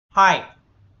Hi,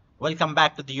 welcome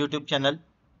back to the YouTube channel.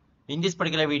 In this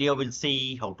particular video, we'll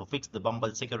see how to fix the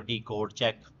Bumble security code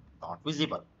check not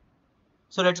visible.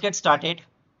 So let's get started.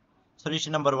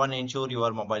 Solution number one, ensure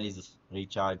your mobile is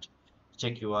recharged.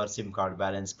 Check your SIM card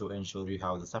balance to ensure you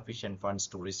have the sufficient funds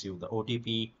to receive the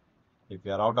OTP. If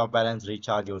you are out of balance,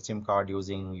 recharge your SIM card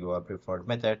using your preferred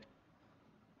method,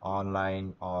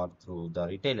 online or through the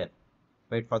retailer.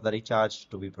 Wait for the recharge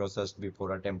to be processed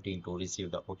before attempting to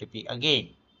receive the OTP again.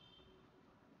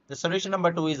 The solution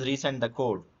number two is resend the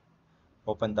code.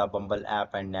 Open the Bumble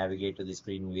app and navigate to the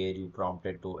screen where you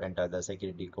prompted to enter the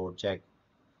security code check.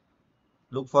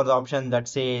 Look for the option that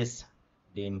says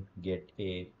didn't get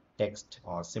a text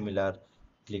or similar.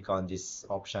 Click on this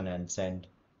option and send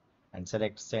and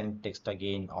select send text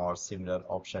again or similar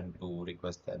option to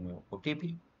request the new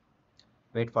OTP.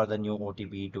 Wait for the new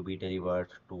OTP to be delivered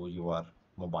to your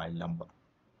mobile number.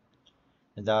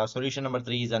 The solution number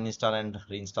three is uninstall and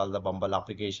reinstall the Bumble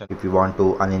application. If you want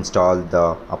to uninstall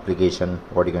the application,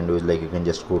 what you can do is you can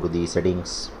just go to the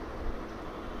settings.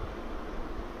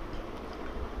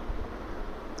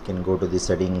 You can go to the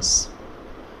settings.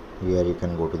 Here you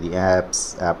can go to the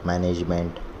apps, app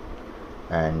management,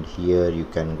 and here you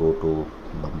can go to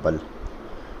Bumble.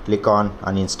 Click on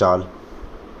uninstall.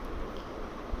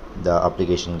 The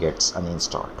application gets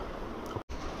uninstalled.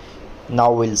 Now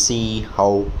we'll see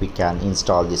how we can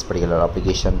install this particular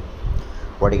application.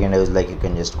 What you can do is you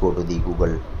can just go to the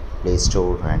Google Play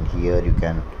Store and here you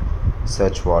can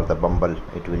search for the Bumble.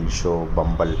 It will show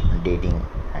Bumble dating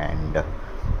and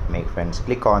make friends.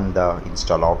 Click on the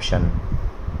install option.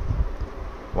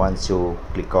 Once you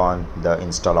click on the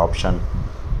install option,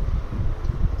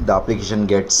 the application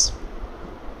gets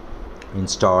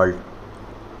installed.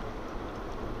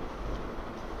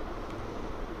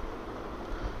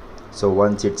 So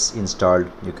once it's installed,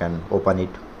 you can open it.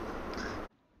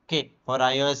 Okay, for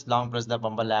iOS, long press the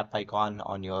Bumble app icon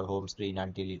on your home screen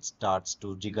until it starts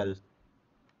to jiggle.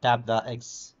 Tap the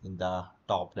X in the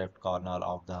top left corner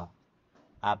of the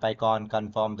app icon.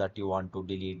 Confirm that you want to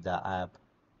delete the app.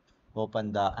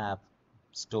 Open the App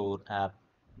Store app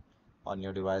on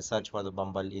your device. Search for the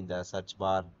Bumble in the search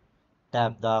bar.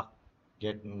 Tap the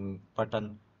Get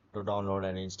button to download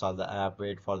and install the app.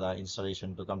 Wait for the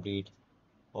installation to complete.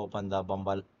 Open the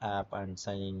Bumble app and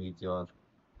sign in with your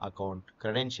account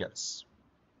credentials.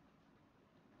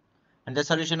 And the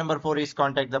solution number four is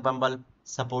contact the Bumble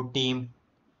support team.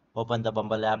 Open the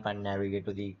Bumble app and navigate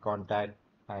to the contact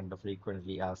and the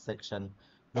frequently asked section.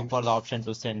 Look for the option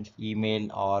to send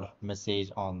email or message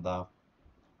on the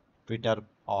Twitter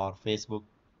or Facebook.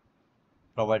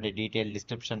 Provide a detailed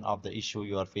description of the issue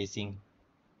you are facing,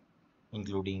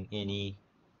 including any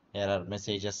error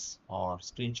messages or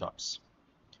screenshots.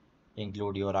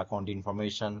 Include your account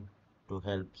information to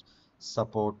help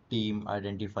support team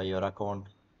identify your account.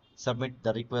 Submit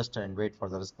the request and wait for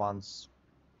the response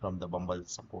from the Bumble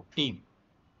support team.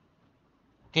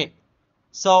 Okay,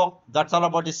 so that's all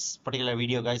about this particular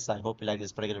video, guys. I hope you like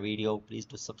this particular video. Please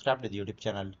do subscribe to the YouTube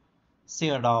channel. See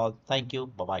you and all. Thank you.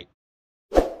 Bye bye.